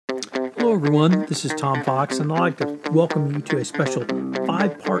Hello, everyone. This is Tom Fox, and I'd like to welcome you to a special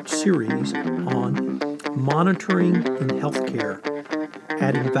 5-part series on monitoring in healthcare,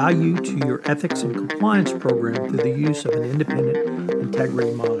 adding value to your ethics and compliance program through the use of an independent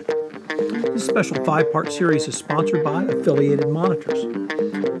integrity monitor. This special 5-part series is sponsored by Affiliated Monitors.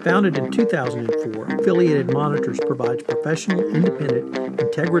 Founded in 2004, Affiliated Monitors provides professional, independent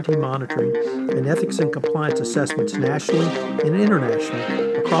integrity monitoring and ethics and compliance assessments nationally and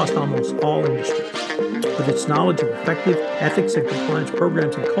internationally across almost all industries. With its knowledge of effective ethics and compliance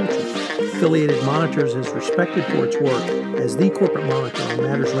programs and culture, Affiliated Monitors is respected for its work as the corporate monitor on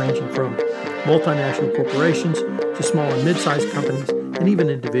matters ranging from multinational corporations to small and mid-sized companies and even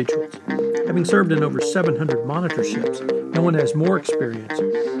individuals. Having served in over 700 monitorships, no one has more experience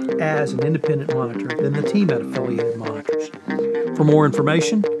as an independent monitor than the team at Affiliated Monitors. For more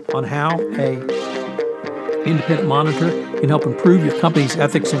information on how an independent monitor can help improve your company's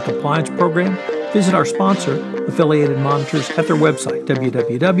ethics and compliance program, visit our sponsor, Affiliated Monitors, at their website,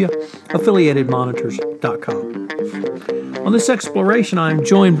 www.affiliatedmonitors.com. On this exploration, I am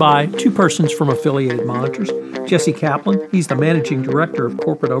joined by two persons from Affiliated Monitors. Jesse Kaplan, he's the Managing Director of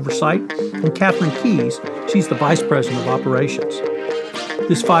Corporate Oversight, and Catherine Keys, she's the Vice President of Operations.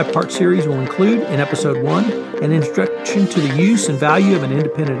 This 5-part series will include, in Episode 1, an introduction to the use and value of an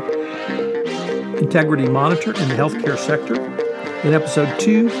independent integrity monitor in the healthcare sector. In Episode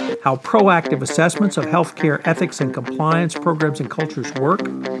 2, how proactive assessments of healthcare ethics and compliance programs and cultures work.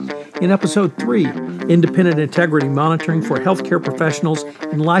 In Episode 3, independent integrity monitoring for healthcare professionals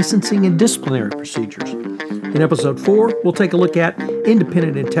in licensing and disciplinary procedures. In Episode 4, we'll take a look at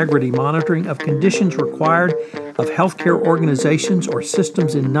independent integrity monitoring of conditions required of healthcare organizations or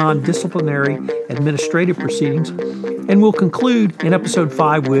systems in non-disciplinary administrative proceedings. And we'll conclude in Episode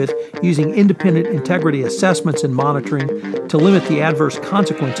 5 with using independent integrity assessments and monitoring to limit the adverse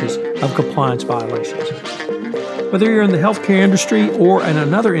consequences of compliance violations. Whether you're in the healthcare industry or in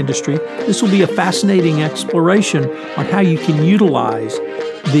another industry, this will be a fascinating exploration on how you can utilize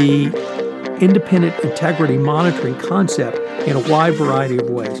the independent integrity monitoring concept in a wide variety of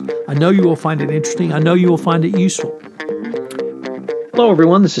ways. I know you will find it interesting. I know you will find it useful. Hello,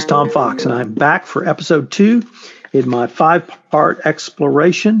 everyone. This is Tom Fox, and I'm back for Episode 2 in my 5-part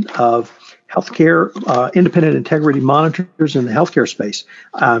exploration of healthcare independent integrity monitors in the healthcare space.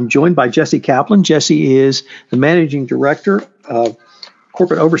 I'm joined by Jesse Kaplan. Jesse is the Managing Director of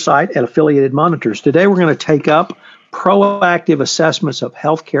Corporate Oversight at Affiliated Monitors. Today, we're going to take up proactive assessments of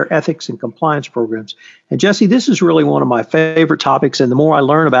healthcare ethics and compliance programs. And Jesse, this is really one of my favorite topics, and the more I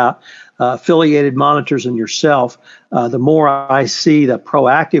learn about Affiliated Monitors and yourself, the more I see the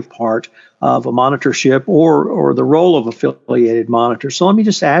proactive part of a monitorship or the role of Affiliated Monitors. So let me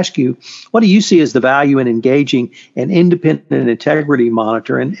just ask you, what do you see as the value in engaging an independent integrity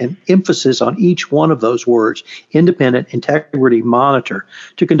monitor, and emphasis on each one of those words, independent integrity monitor,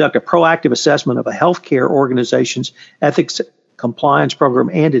 to conduct a proactive assessment of a healthcare organization's ethics compliance program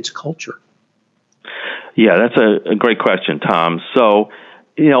and its culture? Yeah, that's a great question, Tom. So,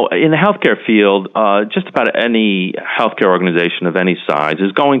 in the healthcare field, just about any healthcare organization of any size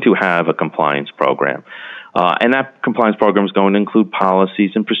is going to have a compliance program. And that compliance program is going to include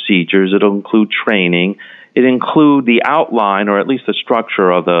policies and procedures. It'll include training. It include the outline, or at least the structure,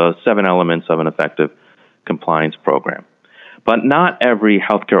 of the 7 elements of an effective compliance program. But not every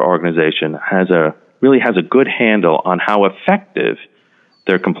healthcare organization really has a good handle on how effective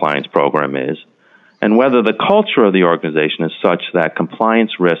their compliance program is, and whether the culture of the organization is such that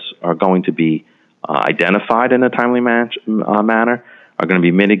compliance risks are going to be identified in a timely manner, are going to be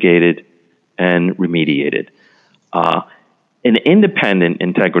mitigated and remediated. An independent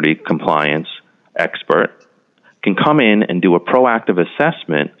integrity compliance expert can come in and do a proactive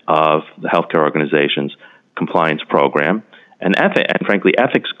assessment of the healthcare organization's compliance program and frankly,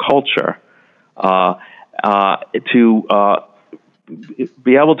 ethics culture to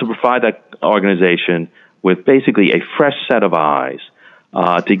be able to provide that organization with basically a fresh set of eyes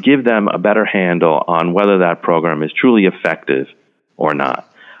to give them a better handle on whether that program is truly effective or not.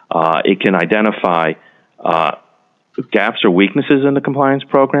 It can identify gaps or weaknesses in the compliance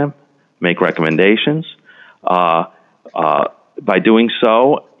program, make recommendations. By doing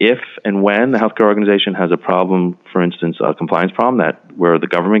so, if and when the healthcare organization has a problem, for instance, a compliance problem where the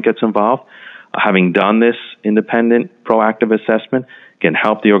government gets involved, having done this independent proactive assessment can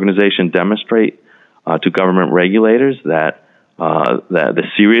help the organization demonstrate to government regulators that the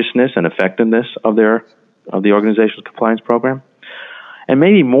seriousness and effectiveness of the organization's compliance program. And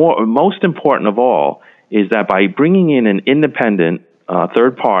maybe most important of all is that by bringing in an independent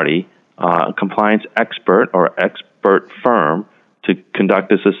third party compliance expert or expert firm to conduct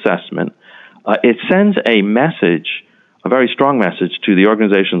this assessment, it sends a message, a very strong message to the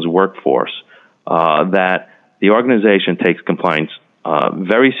organization's workforce that the organization takes compliance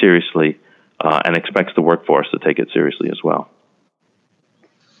very seriously and expects the workforce to take it seriously as well.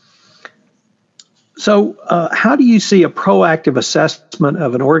 So how do you see a proactive assessment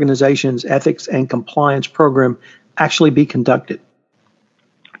of an organization's ethics and compliance program actually be conducted?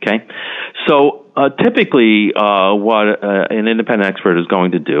 Okay. So typically what an independent expert is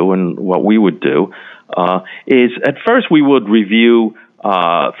going to do, and what we would do, is at first we would review,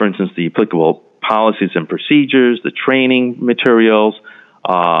 for instance, the applicable policies and procedures, the training materials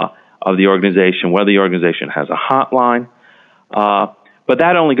of the organization, whether the organization has a hotline. But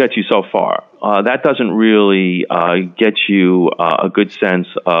that only gets you so far. That doesn't really get you a good sense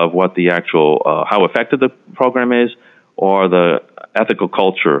of what the actual, how effective the program is, or the ethical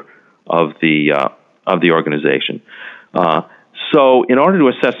culture of the organization. So in order to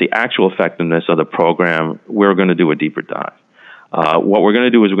assess the actual effectiveness of the program, we're going to do a deeper dive. What we're going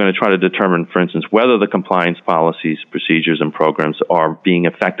to do is we're going to try to determine, for instance, whether the compliance policies, procedures, and programs are being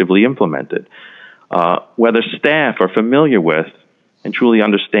effectively implemented, whether staff are familiar with and truly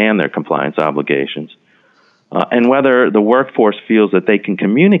understand their compliance obligations, and whether the workforce feels that they can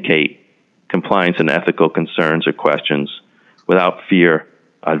communicate compliance and ethical concerns or questions without fear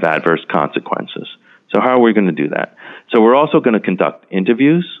of adverse consequences. So how are we going to do that? So we're also going to conduct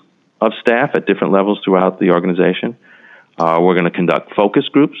interviews of staff at different levels throughout the organization. We're going to conduct focus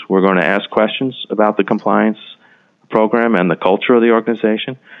groups. We're going to ask questions about the compliance program and the culture of the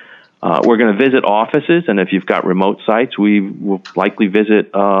organization. We're going to visit offices, and if you've got remote sites, we will likely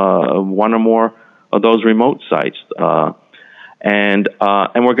visit one or more of those remote sites. And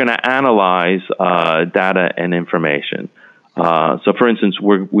we're going to analyze data and information. So, for instance,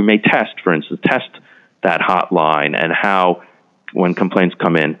 we may test that hotline and how, when complaints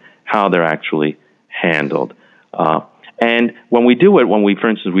come in, how they're actually handled. And when we do it, for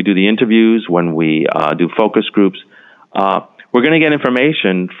instance, we do the interviews, when we do focus groups, we're going to get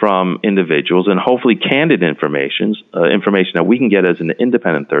information from individuals, and hopefully candid information that we can get as an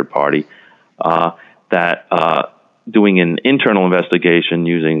independent third party, that doing an internal investigation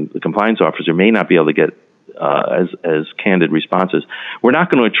using the compliance officer may not be able to get as candid responses. We're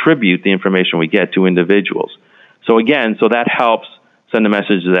not going to attribute the information we get to individuals. So again, that helps send a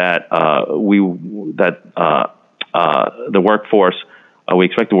message that the workforce, we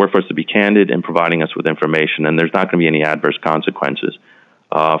expect the workforce to be candid in providing us with information, and there's not going to be any adverse consequences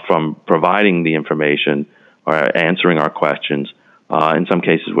from providing the information or answering our questions, in some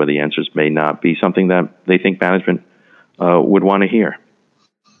cases where the answers may not be something that they think management would want to hear.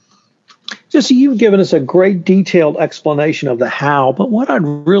 Jesse, you've given us a great detailed explanation of the how, but what I'd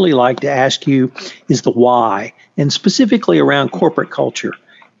really like to ask you is the why, and specifically around corporate culture.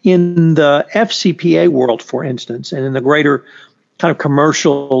 In the FCPA world, for instance, and in the greater kind of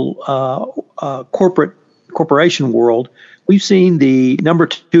commercial corporation world, we've seen the number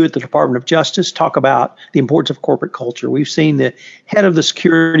 2 at the Department of Justice talk about the importance of corporate culture. We've seen the head of the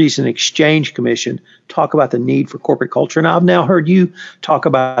Securities and Exchange Commission talk about the need for corporate culture. And I've now heard you talk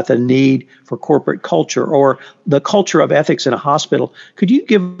about the need for corporate culture, or the culture of ethics in a hospital. Could you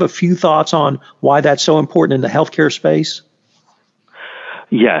give a few thoughts on why that's so important in the healthcare space?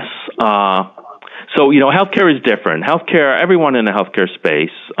 Yes. So, healthcare is different. Healthcare, everyone in the healthcare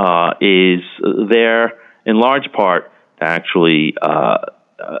space is there in large part to actually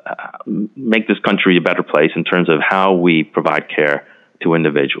make this country a better place in terms of how we provide care to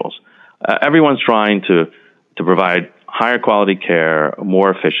individuals. Everyone's trying to provide higher quality care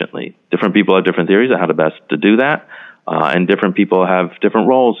more efficiently. Different people have different theories on how to best to do that, and different people have different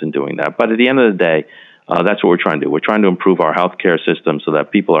roles in doing that. But at the end of the day, that's what we're trying to do. We're trying to improve our healthcare system so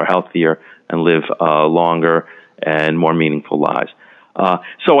that people are healthier and live longer and more meaningful lives.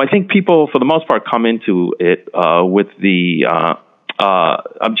 So I think people, for the most part, come into it with the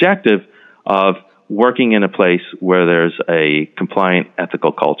objective of working in a place where there's a compliant,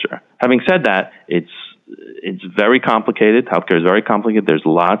 ethical culture. Having said that, it's very complicated. Healthcare is very complicated. There's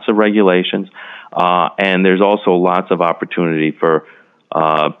lots of regulations, and there's also lots of opportunity for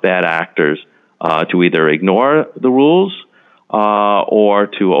bad actors to either ignore the rules or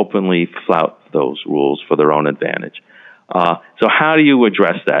to openly flout those rules for their own advantage. So how do you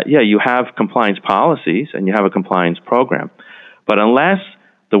address that? Yeah, you have compliance policies and you have a compliance program, but unless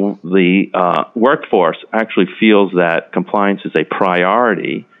the workforce actually feels that compliance is a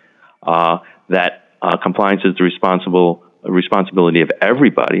priority, that compliance is the responsibility of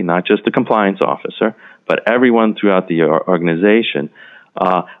everybody, not just the compliance officer, but everyone throughout the organization.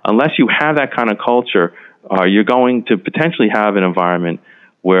 Unless you have that kind of culture, you're going to potentially have an environment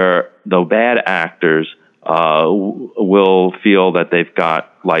where the bad actors will feel that they've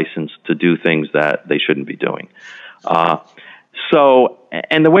got license to do things that they shouldn't be doing.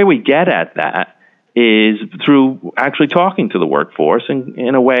 And the way we get at that is through actually talking to the workforce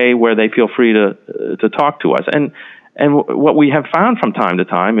in a way where they feel free to talk to us. And what we have found from time to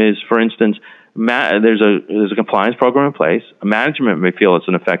time is, for instance, there's a compliance program in place. Management may feel it's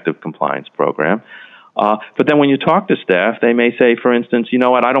an effective compliance program. But then when you talk to staff, they may say, for instance, you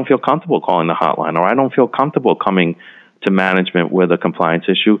know what, I don't feel comfortable calling the hotline, or I don't feel comfortable coming to management with a compliance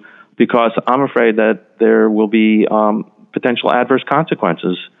issue because I'm afraid that there will be potential adverse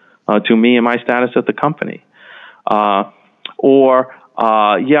consequences to me and my status at the company. I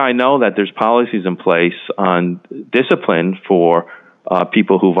know that there's policies in place on discipline for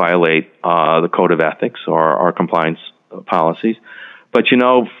people who violate the code of ethics or our compliance policies. But,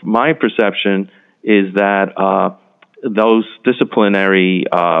 my perception is that those disciplinary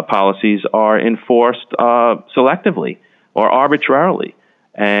policies are enforced selectively or arbitrarily.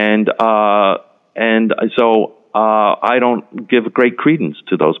 And so I don't give great credence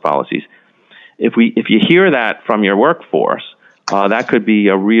to those policies. If you hear that from your workforce, that could be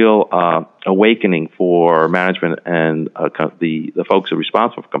a real awakening for management and the folks who are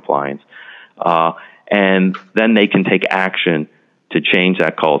responsible for compliance. And then they can take action to change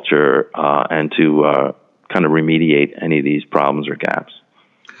that culture and to kind of remediate any of these problems or gaps.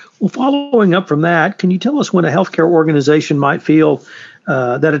 Well, following up from that, can you tell us when a healthcare organization might feel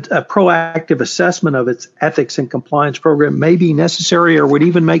that a proactive assessment of its ethics and compliance program may be necessary or would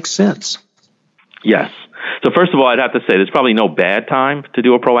even make sense? Yes. So first of all, I'd have to say there's probably no bad time to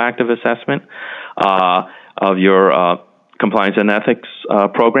do a proactive assessment of your compliance and ethics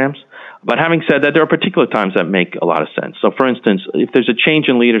programs. But having said that, there are particular times that make a lot of sense. So, for instance, if there's a change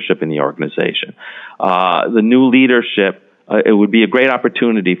in leadership in the organization, the new leadership, it would be a great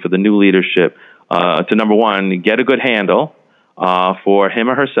opportunity for the new leadership to, number one, get a good handle for him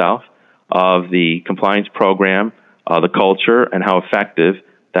or herself of the compliance program, the culture, and how effective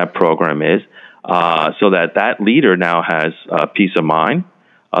that program is, so that leader now has peace of mind,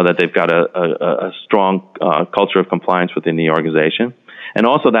 that they've got a strong culture of compliance within the organization. And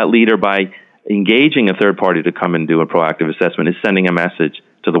also that leader, by engaging a third party to come and do a proactive assessment, is sending a message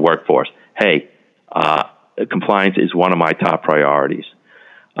to the workforce. Hey, compliance is one of my top priorities.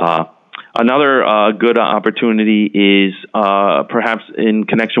 Another good opportunity is perhaps in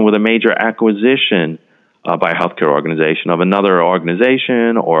connection with a major acquisition by a healthcare organization of another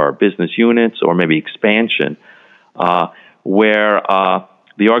organization or business units or maybe expansion, where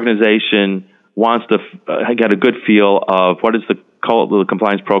the organization wants to get a good feel of what is the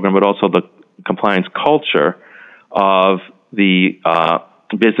compliance program, but also the compliance culture of the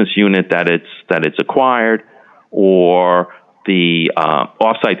business unit that it's acquired, or the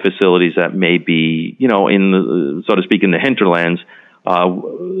offsite facilities that may be, in the, so to speak, in the hinterlands,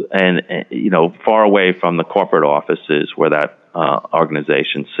 and far away from the corporate offices where that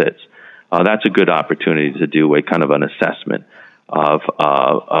organization sits. That's a good opportunity to do a kind of an assessment of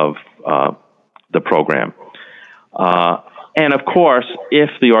the program. And of course, if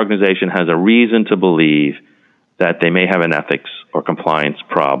the organization has a reason to believe that they may have an ethics or compliance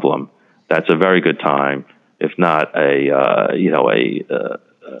problem, that's a very good time, if not a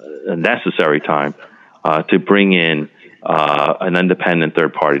necessary time, to bring in an independent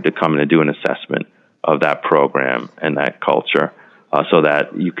third party to come in and do an assessment of that program and that culture, so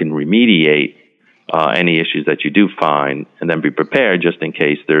that you can remediate any issues that you do find, and then be prepared just in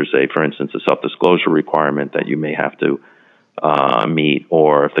case there's for instance, a self-disclosure requirement that you may have to meet,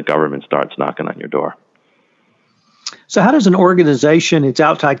 or if the government starts knocking on your door. So how does an organization, its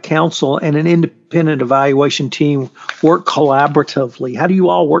outside counsel, and an independent evaluation team work collaboratively? How do you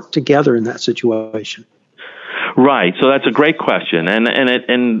all work together in that situation? Right. So that's a great question. And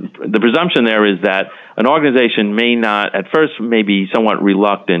the presumption there is that an organization may not, at first, may be somewhat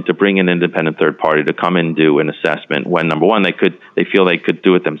reluctant to bring an independent third party to come and do an assessment when, number one, they feel they could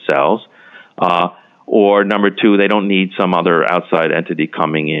do it themselves, or number two, they don't need some other outside entity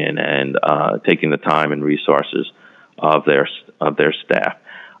coming in and taking the time and resources of their staff.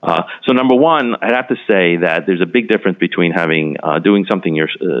 So number one, I'd have to say that there's a big difference between having doing something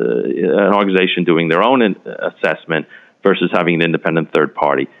an organization doing their own assessment versus having an independent third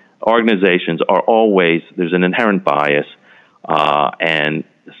party. Organizations are always, there's an inherent bias and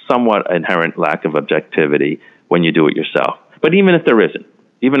somewhat inherent lack of objectivity when you do it yourself. But even if there isn't,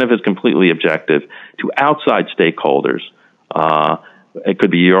 even if it's completely objective, to outside stakeholders, it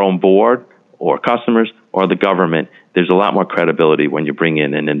could be your own board or customers or the government, there's a lot more credibility when you bring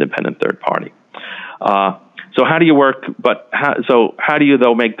in an independent third party. So how do you work? How do you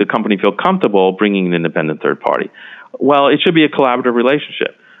though make the company feel comfortable bringing an independent third party? Well, it should be a collaborative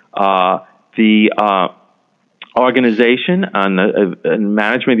relationship. The organization and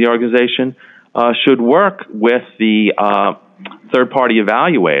management of the organization should work with the third-party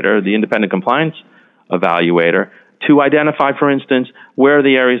evaluator, the independent compliance evaluator, to identify, for instance, where are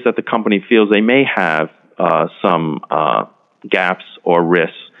the areas that the company feels they may have some gaps or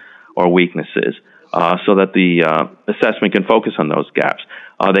risks or weaknesses, so that the assessment can focus on those gaps.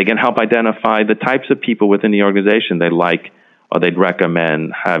 They can help identify the types of people within the organization they like or they'd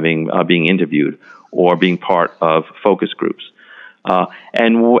recommend having being interviewed or being part of focus groups.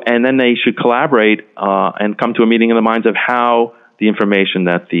 And then they should collaborate and come to a meeting in the minds of how the information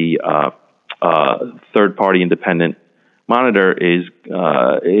that the third-party independent monitor is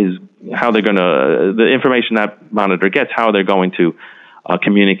how they're going to, the information that monitor gets, how they're going to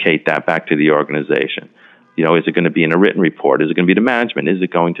communicate that back to the organization. You know, is it going to be in a written report? Is it going to be to management? Is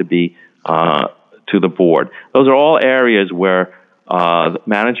it going to be to the board? Those are all areas where the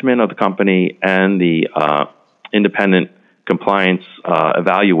management of the company and the independent compliance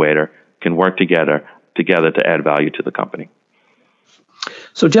evaluator can work together to add value to the company.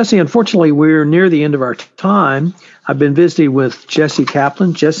 So, Jesse, unfortunately, we're near the end of our time. I've been visiting with Jesse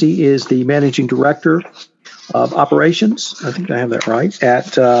Kaplan. Jesse is the managing director of operations. I think I have that right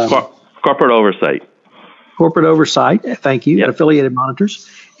at corporate oversight. Corporate oversight. Thank you. Yep. At Affiliated Monitors,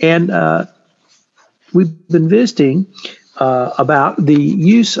 and we've been visiting about the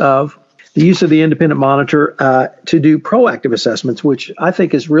use of the independent monitor to do proactive assessments, which I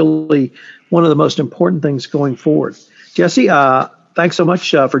think is really one of the most important things going forward. Jesse, thanks so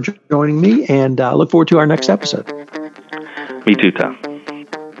much for joining me, and I look forward to our next episode. Me too, Tom.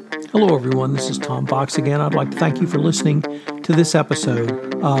 Hello, everyone. This is Tom Fox again. I'd like to thank you for listening to this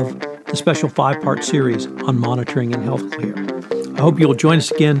episode of the special 5-part series on monitoring in healthcare. I hope you'll join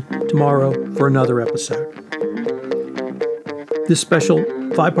us again tomorrow for another episode. This special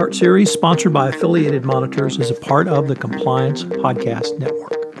 5-part series, sponsored by Affiliated Monitors, is a part of the Compliance Podcast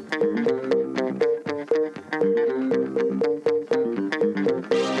Network.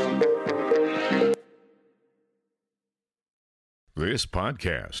 This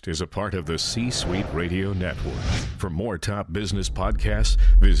podcast is a part of the C-Suite Radio Network. For more top business podcasts,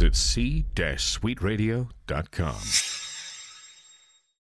 visit c-suiteradio.com.